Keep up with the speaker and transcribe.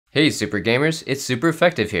Hey Super Gamers, it's Super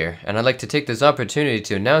Effective here, and I'd like to take this opportunity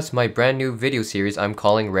to announce my brand new video series I'm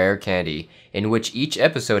calling Rare Candy, in which each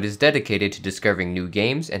episode is dedicated to discovering new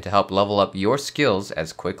games and to help level up your skills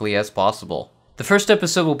as quickly as possible. The first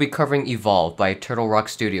episode will be covering Evolve by Turtle Rock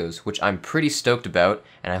Studios, which I'm pretty stoked about,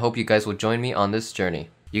 and I hope you guys will join me on this journey.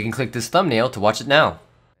 You can click this thumbnail to watch it now.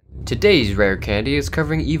 Today's Rare Candy is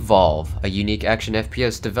covering Evolve, a unique action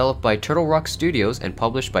FPS developed by Turtle Rock Studios and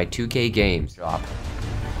published by 2K Games.